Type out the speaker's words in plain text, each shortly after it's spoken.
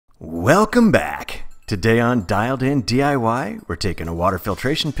Welcome back! Today on Dialed In DIY, we're taking a water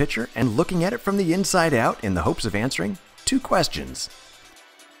filtration pitcher and looking at it from the inside out in the hopes of answering two questions.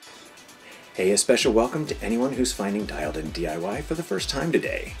 Hey, a special welcome to anyone who's finding Dialed In DIY for the first time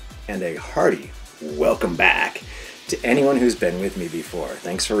today. And a hearty welcome back to anyone who's been with me before.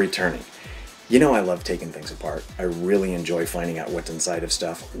 Thanks for returning. You know I love taking things apart. I really enjoy finding out what's inside of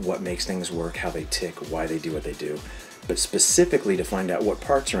stuff, what makes things work, how they tick, why they do what they do. But specifically to find out what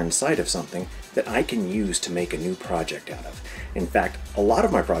parts are inside of something that I can use to make a new project out of. In fact, a lot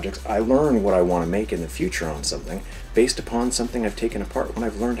of my projects, I learn what I want to make in the future on something based upon something I've taken apart when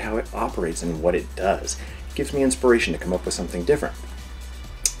I've learned how it operates and what it does. It gives me inspiration to come up with something different.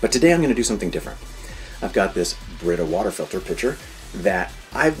 But today I'm going to do something different. I've got this Brita Water Filter pitcher that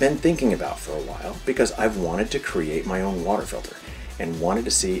I've been thinking about for a while because I've wanted to create my own water filter and wanted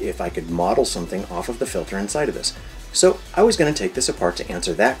to see if I could model something off of the filter inside of this. So I was going to take this apart to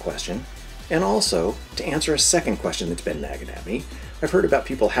answer that question, and also to answer a second question that's been nagging at me. I've heard about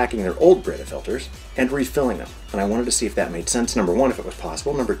people hacking their old Brita filters and refilling them, and I wanted to see if that made sense. Number one, if it was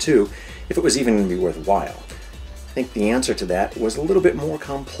possible. Number two, if it was even going to be worthwhile. I think the answer to that was a little bit more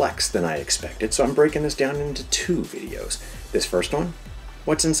complex than I expected, so I'm breaking this down into two videos. This first one,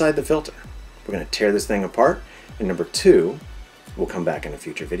 what's inside the filter? We're going to tear this thing apart, and number two, we'll come back in a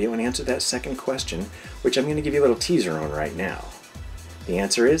future video and answer that second question, which I'm going to give you a little teaser on right now. The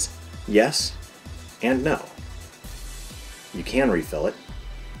answer is yes and no. You can refill it,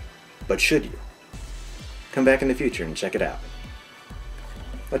 but should you? Come back in the future and check it out.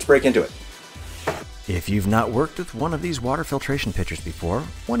 Let's break into it. If you've not worked with one of these water filtration pitchers before,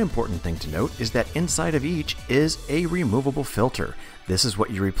 one important thing to note is that inside of each is a removable filter. This is what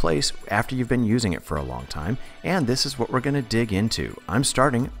you replace after you've been using it for a long time, and this is what we're going to dig into. I'm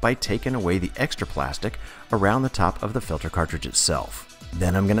starting by taking away the extra plastic around the top of the filter cartridge itself.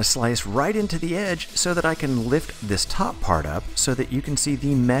 Then I'm going to slice right into the edge so that I can lift this top part up so that you can see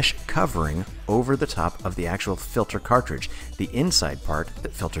the mesh covering over the top of the actual filter cartridge, the inside part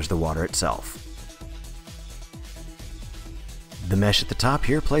that filters the water itself. The mesh at the top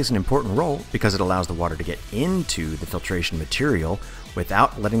here plays an important role because it allows the water to get into the filtration material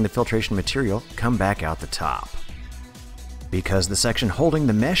without letting the filtration material come back out the top. Because the section holding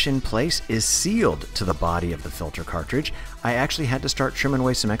the mesh in place is sealed to the body of the filter cartridge, I actually had to start trimming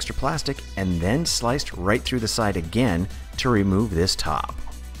away some extra plastic and then sliced right through the side again to remove this top.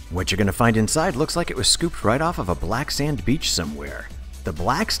 What you're going to find inside looks like it was scooped right off of a black sand beach somewhere. The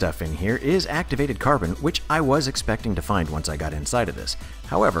black stuff in here is activated carbon, which I was expecting to find once I got inside of this.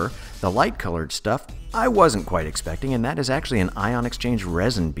 However, the light colored stuff I wasn't quite expecting, and that is actually an ion exchange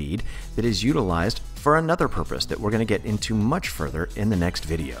resin bead that is utilized for another purpose that we're going to get into much further in the next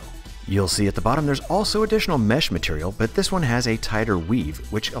video. You'll see at the bottom there's also additional mesh material, but this one has a tighter weave,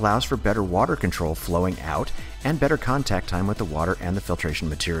 which allows for better water control flowing out and better contact time with the water and the filtration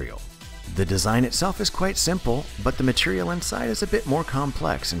material. The design itself is quite simple, but the material inside is a bit more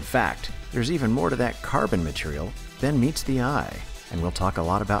complex. In fact, there's even more to that carbon material than meets the eye, and we'll talk a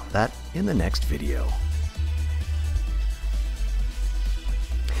lot about that in the next video.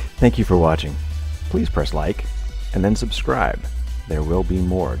 Thank you for watching. Please press like and then subscribe. There will be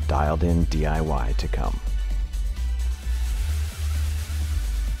more Dialed In DIY to come.